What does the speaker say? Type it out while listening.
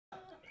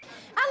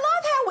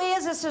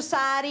a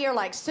society are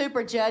like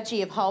super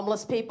judgy of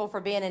homeless people for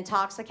being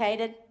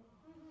intoxicated,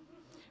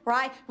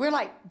 right? We're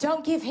like,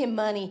 don't give him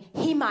money.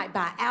 He might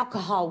buy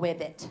alcohol with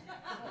it.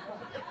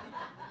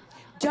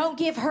 Don't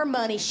give her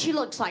money. She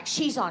looks like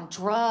she's on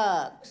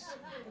drugs.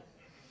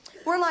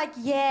 We're like,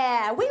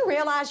 yeah, we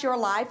realize your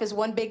life is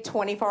one big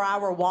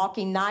 24-hour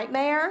walking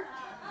nightmare.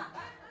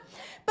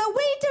 But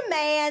we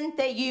demand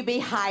that you be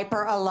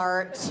hyper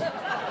alert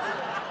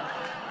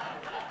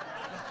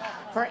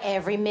for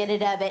every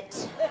minute of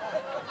it.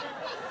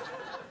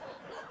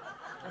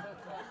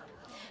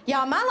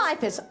 Y'all, my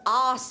life is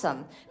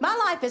awesome. My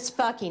life is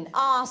fucking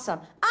awesome.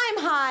 I'm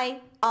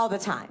high all the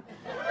time.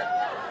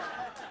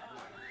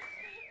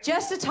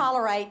 Just to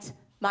tolerate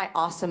my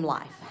awesome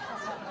life.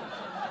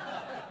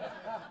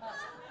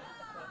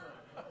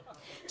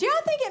 Do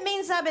y'all think it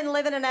means I've been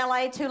living in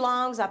LA too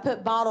long because I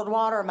put bottled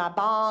water in my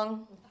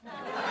bong?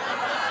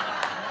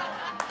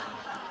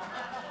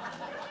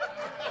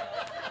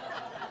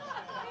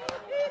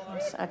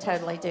 I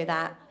totally do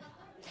that.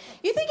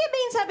 You think it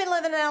means I've been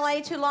living in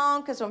LA too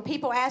long because when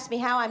people ask me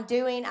how I'm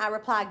doing, I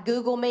reply,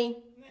 Google me?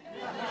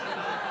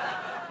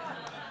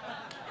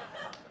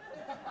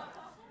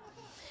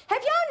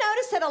 Have y'all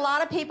noticed that a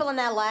lot of people in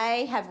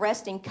LA have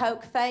resting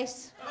Coke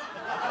face?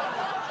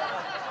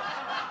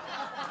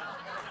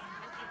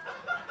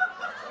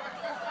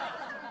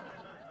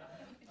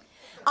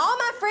 All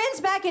my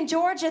friends back in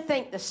Georgia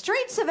think the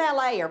streets of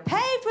LA are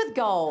paved with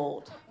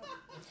gold.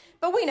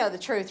 But we know the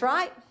truth,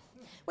 right?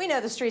 We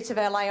know the streets of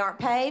LA aren't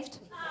paved.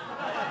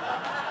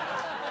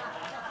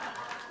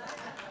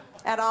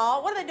 At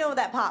all. What are they doing with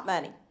that pot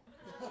money?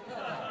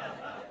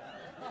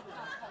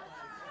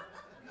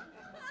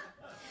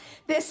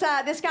 This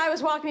guy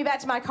was walking me back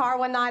to my car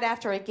one night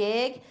after a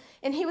gig,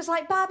 and he was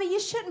like, Bobbie, you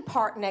shouldn't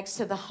park next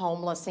to the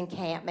homeless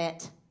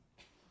encampment.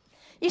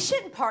 You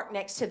shouldn't park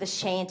next to the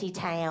shanty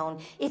town.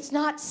 It's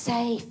not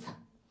safe.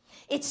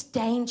 It's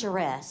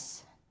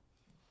dangerous.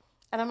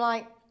 And I'm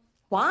like,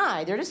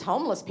 why? They're just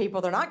homeless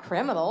people. They're not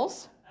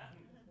criminals.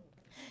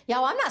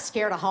 Yo, I'm not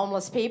scared of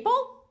homeless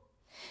people.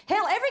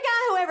 Hell, every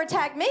guy who ever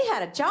attacked me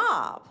had a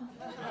job.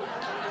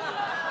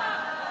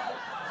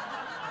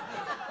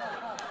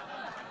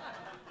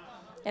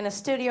 In a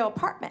studio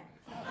apartment.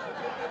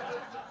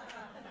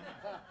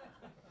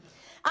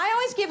 I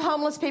always give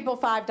homeless people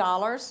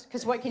 $5,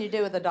 because what can you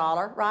do with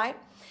 $1, right?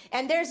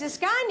 And there's this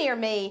guy near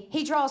me,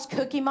 he draws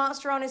Cookie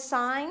Monster on his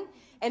sign,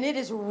 and it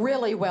is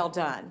really well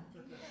done.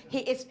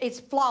 It's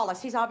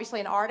flawless. He's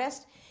obviously an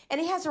artist,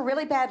 and he has a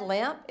really bad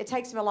limp. It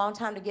takes him a long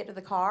time to get to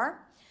the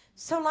car.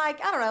 So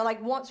like, I don't know,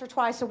 like once or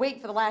twice a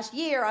week for the last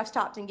year, I've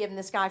stopped and given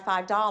this guy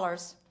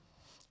 $5.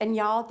 And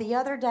y'all, the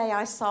other day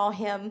I saw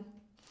him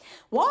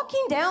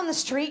walking down the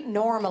street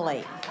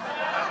normally.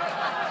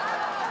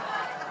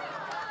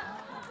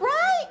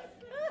 Right?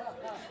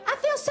 I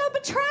feel so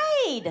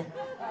betrayed.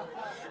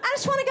 I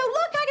just want to go,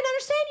 look, I can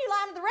understand you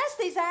lying to the rest of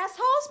these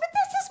assholes, but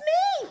this is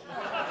me.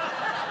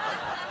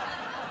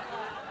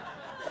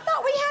 I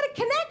thought we had a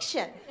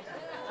connection.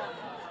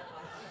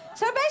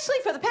 So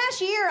basically, for the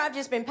past year, I've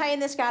just been paying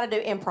this guy to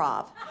do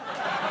improv.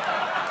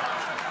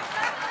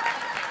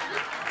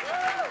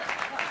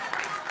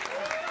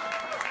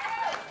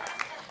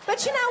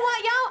 But you know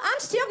what, y'all? I'm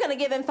still going to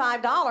give him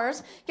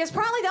 $5, because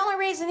probably the only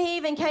reason he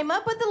even came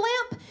up with the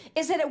limp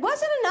is that it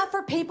wasn't enough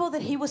for people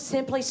that he was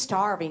simply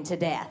starving to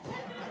death.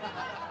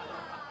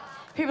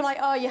 People are like,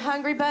 oh, you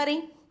hungry,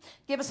 buddy?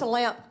 Give us a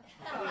limp.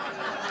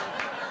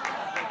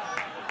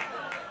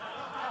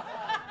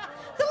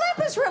 The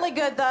limp is really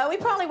good, though. He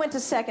probably went to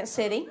Second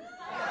City.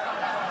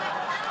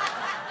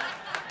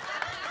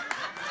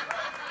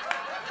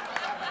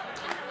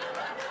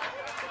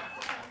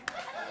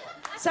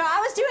 So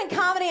I was doing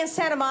comedy in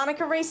Santa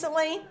Monica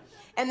recently,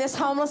 and this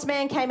homeless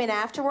man came in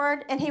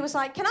afterward, and he was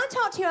like, can I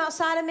talk to you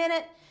outside a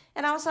minute?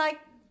 And I was like,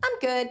 I'm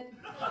good.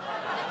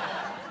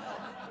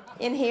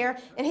 In here.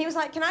 And he was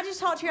like, can I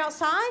just talk to you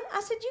outside? I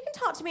said, you can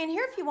talk to me in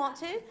here if you want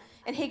to.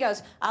 And he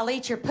goes, I'll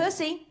eat your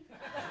pussy.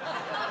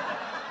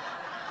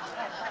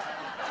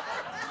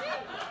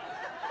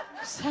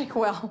 It's like,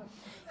 well,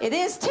 it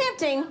is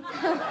tempting.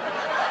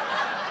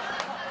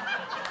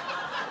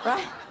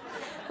 Right?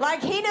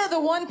 Like he knew the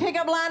one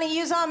pickup line he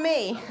used on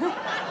me.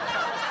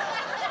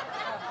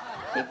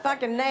 He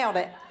fucking nailed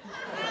it.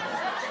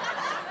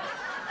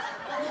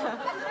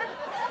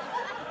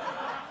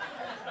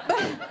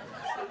 But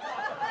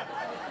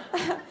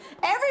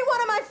every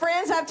one of my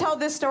friends I've told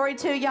this story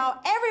to, y'all,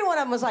 every one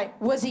of them was like,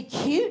 was he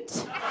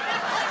cute?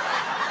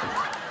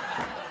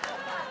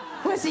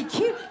 Was he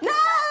cute? No,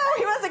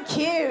 he wasn't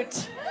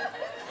cute.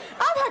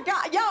 Oh my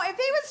God, yo, if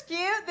he was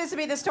cute, this would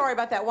be the story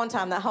about that one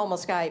time that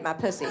homeless guy ate my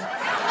pussy.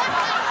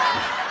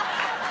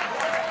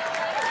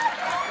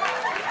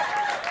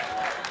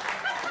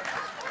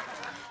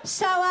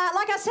 So,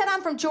 like I said,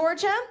 I'm from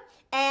Georgia,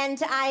 and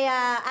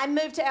I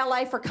moved to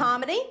LA for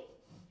comedy.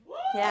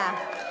 Yeah.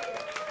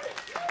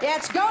 Yeah,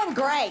 it's going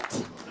great.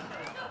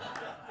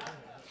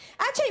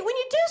 Actually, when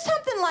you do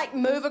something like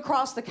move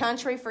across the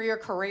country for your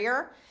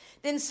career,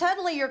 then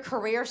suddenly your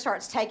career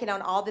starts taking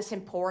on all this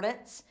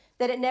importance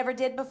that it never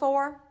did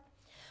before.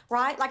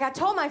 right? Like I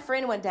told my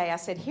friend one day, I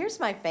said, here's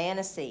my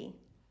fantasy.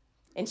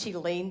 And she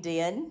leaned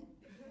in,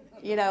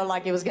 you know,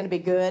 like it was going to be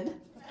good.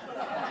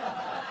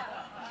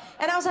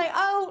 And I was like,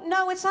 oh,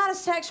 no, it's not a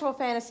sexual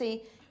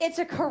fantasy. It's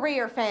a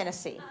career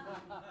fantasy.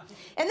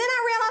 And then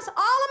I realized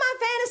all of my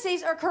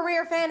fantasies are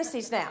career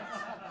fantasies now.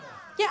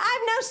 Yeah, I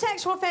have no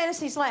sexual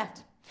fantasies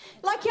left.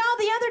 Like y'all,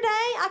 the other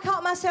day, I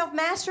caught myself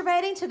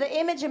masturbating to the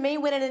image of me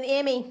winning an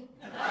Emmy.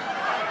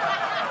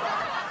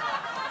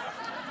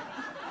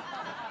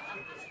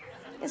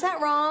 Is that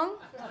wrong?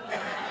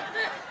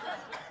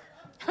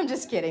 I'm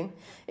just kidding.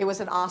 It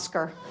was an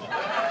Oscar.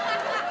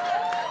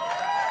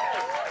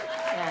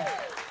 Yeah.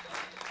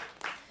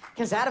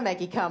 Because that'll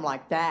make you come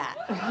like that.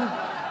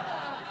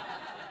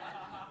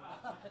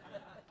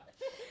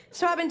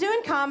 So I've been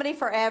doing comedy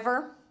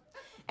forever.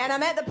 And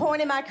I'm at the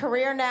point in my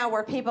career now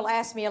where people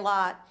ask me a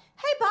lot,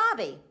 hey,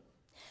 Bobbie,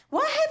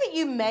 why haven't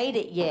you made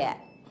it yet?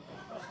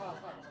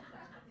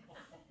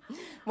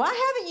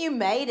 Why haven't you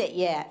made it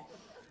yet?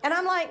 And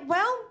I'm like,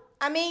 well,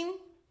 I mean,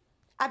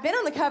 I've been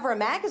on the cover of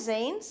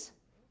magazines.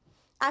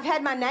 I've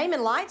had my name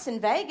in lights in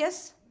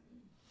Vegas.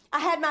 I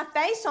had my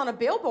face on a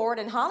billboard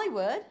in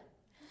Hollywood.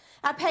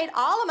 I paid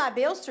all of my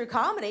bills through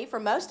comedy for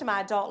most of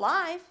my adult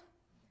life.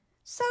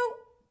 So,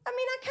 I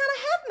mean, I kind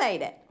of have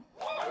made it.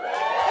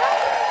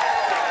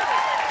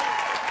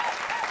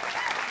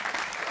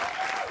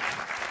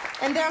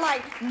 And they're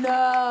like,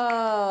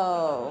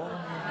 no.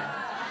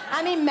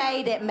 I mean,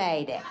 made it.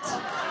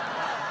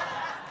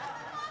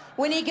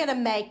 When are you gonna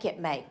make it?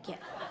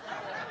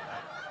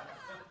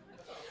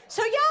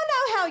 So y'all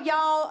know how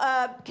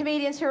y'all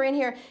comedians who are in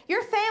here,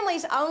 your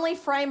family's only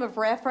frame of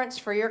reference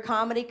for your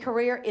comedy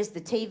career is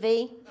the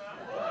TV.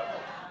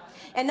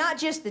 And not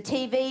just the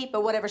TV,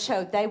 but whatever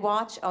show they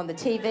watch on the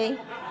TV.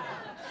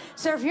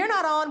 So if you're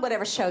not on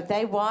whatever show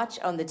they watch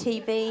on the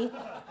TV,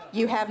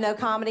 you have no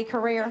comedy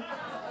career.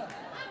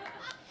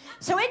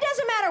 So it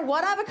doesn't matter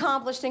what I've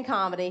accomplished in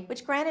comedy,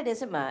 which granted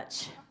isn't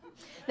much.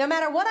 No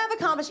matter what I've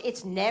accomplished,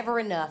 it's never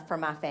enough for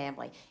my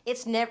family.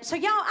 It's never. So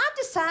y'all, I've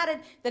decided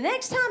the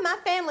next time my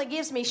family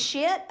gives me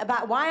shit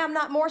about why I'm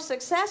not more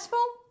successful,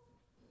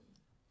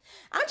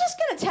 I'm just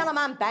gonna tell them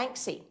I'm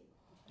Banksy.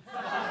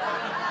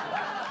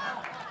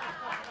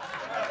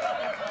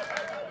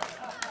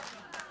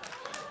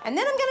 And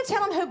then I'm gonna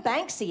tell them who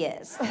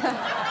Banksy is.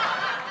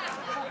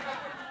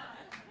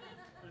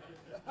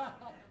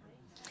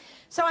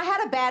 So I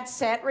had a bad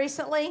set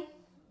recently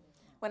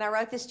when I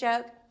wrote this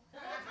joke.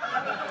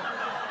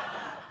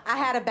 I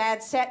had a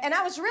bad set, and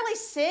I was really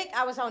sick.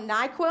 I was on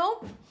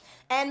NyQuil,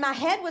 and my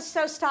head was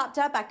so stopped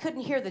up I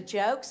couldn't hear the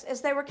jokes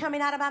as they were coming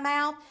out of my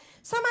mouth.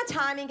 So my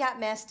timing got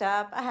messed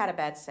up. I had a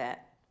bad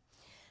set.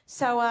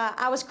 So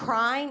I was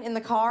crying in the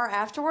car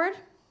afterward.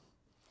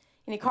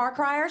 Any car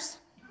criers?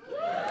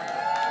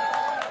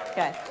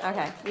 Good,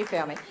 okay, you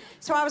feel me.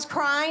 So I was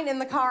crying in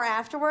the car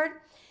afterward,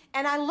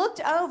 and I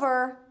looked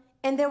over,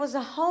 and there was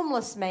a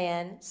homeless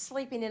man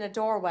sleeping in a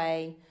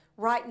doorway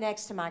right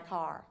next to my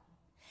car.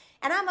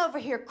 And I'm over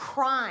here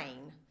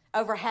crying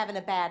over having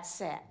a bad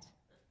set.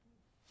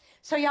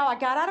 So y'all, I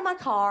got out of my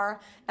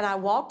car, and I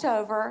walked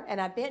over,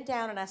 and I bent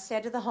down, and I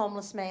said to the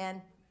homeless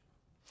man,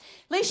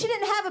 at least you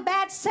didn't have a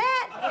bad set.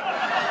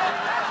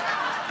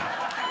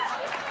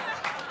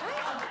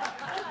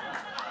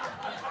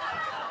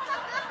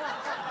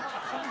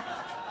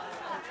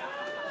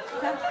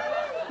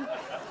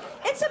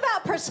 It's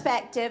about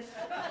perspective.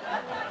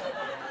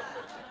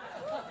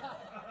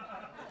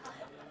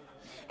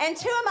 And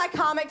two of my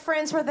comic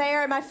friends were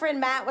there, and my friend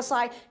Matt was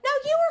like, no,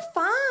 you were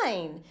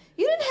fine.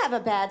 You didn't have a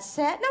bad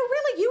set. No,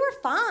 really, you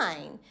were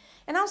fine.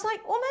 And I was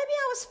like, well, maybe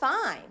I was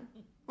fine,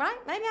 right?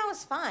 Maybe I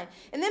was fine.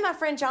 And then my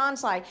friend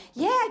John's like,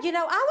 yeah, you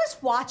know, I was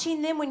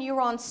watching them when you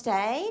were on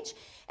stage,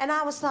 and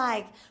I was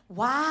like,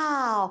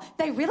 wow,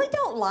 they really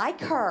don't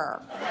like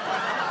her.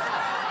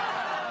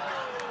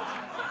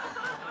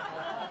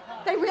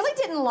 They really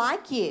didn't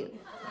like you.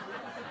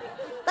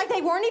 Like,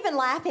 they weren't even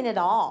laughing at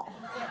all.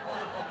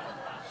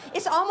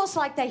 It's almost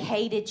like they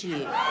hated you.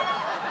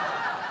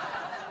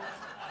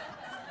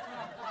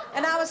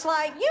 And I was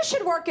like, you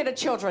should work at a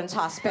children's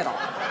hospital.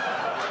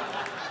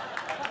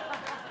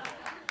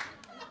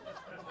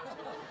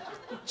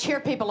 Cheer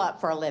people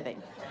up for a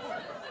living.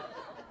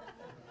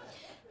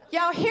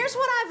 Y'all, here's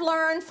what I've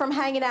learned from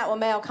hanging out with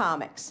male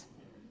comics.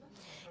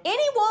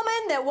 Any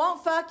woman that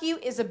won't fuck you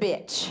is a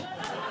bitch.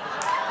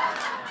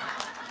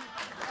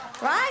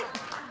 Right?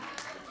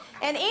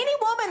 And any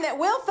woman that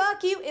will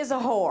fuck you is a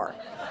whore.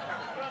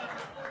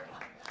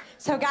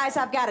 So guys,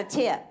 I've got a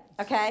tip,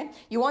 okay?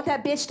 You want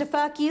that bitch to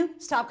fuck you?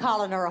 Stop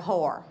calling her a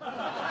whore.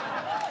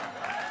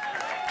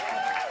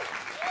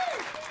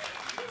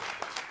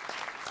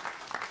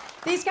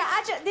 These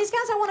guys,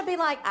 I want to be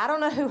like, I don't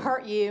know who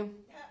hurt you,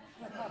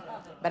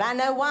 but I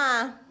know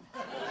why.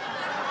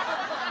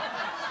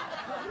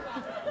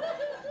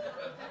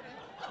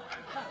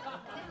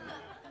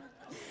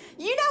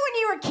 You know when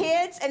you were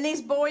kids and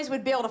these boys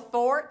would build a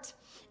fort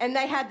and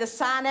they had the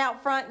sign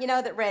out front, you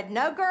know, that read,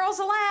 no girls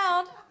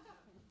allowed?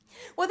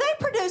 Well, they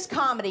produce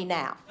comedy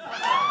now.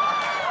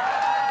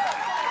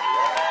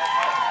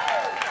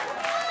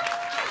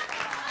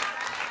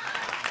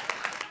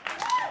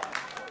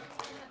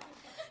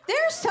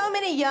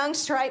 many young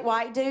straight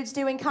white dudes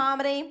doing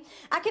comedy.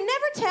 I can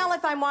never tell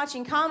if I'm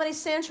watching Comedy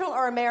Central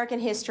or American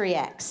History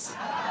X.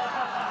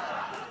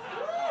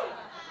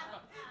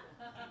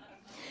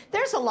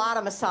 There's a lot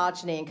of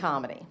misogyny in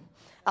comedy.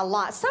 A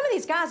lot. Some of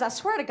these guys, I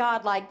swear to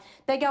God, like,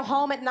 they go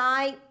home at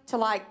night to,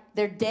 like,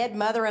 their dead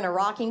mother in a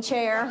rocking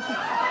chair.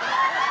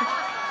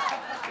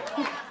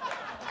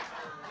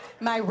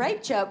 My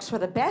rape jokes were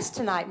the best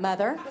tonight,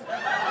 Mother.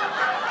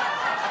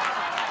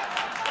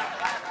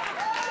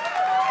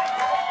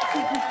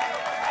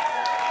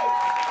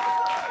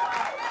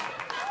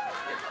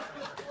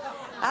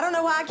 I don't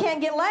know why I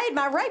can't get laid.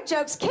 My rape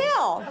jokes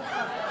kill.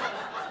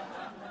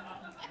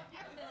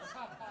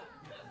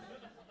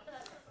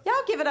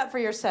 Y'all give it up for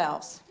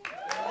yourselves.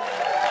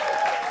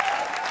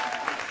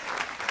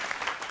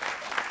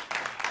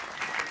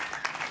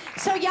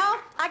 So y'all,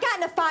 I got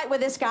in a fight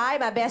with this guy at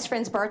my best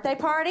friend's birthday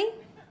party,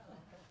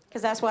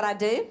 because that's what I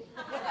do.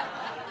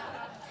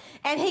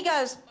 And he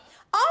goes,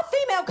 all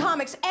female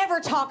comics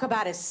ever talk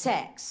about is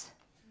sex.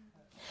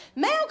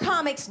 Male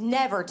comics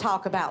never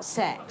talk about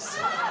sex.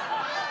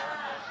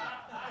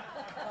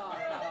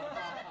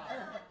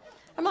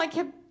 I'm like,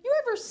 have you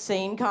ever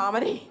seen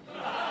comedy?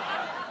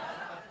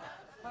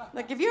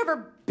 Like, have you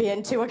ever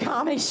been to a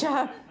comedy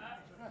show?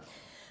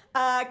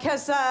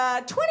 Because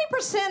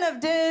 20% of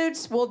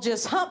dudes will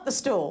just hump the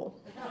stool.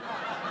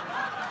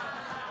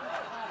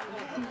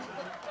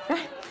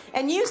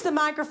 And use the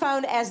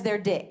microphone as their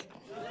dick.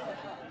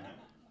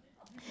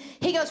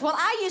 He goes, well,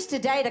 I used to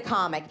date a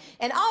comic,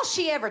 and all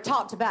she ever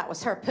talked about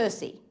was her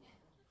pussy.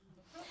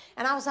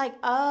 And I was like,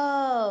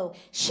 oh,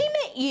 she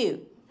meant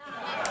you.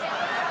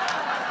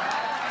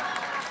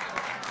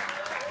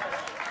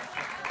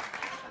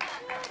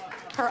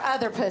 Her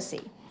other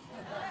pussy.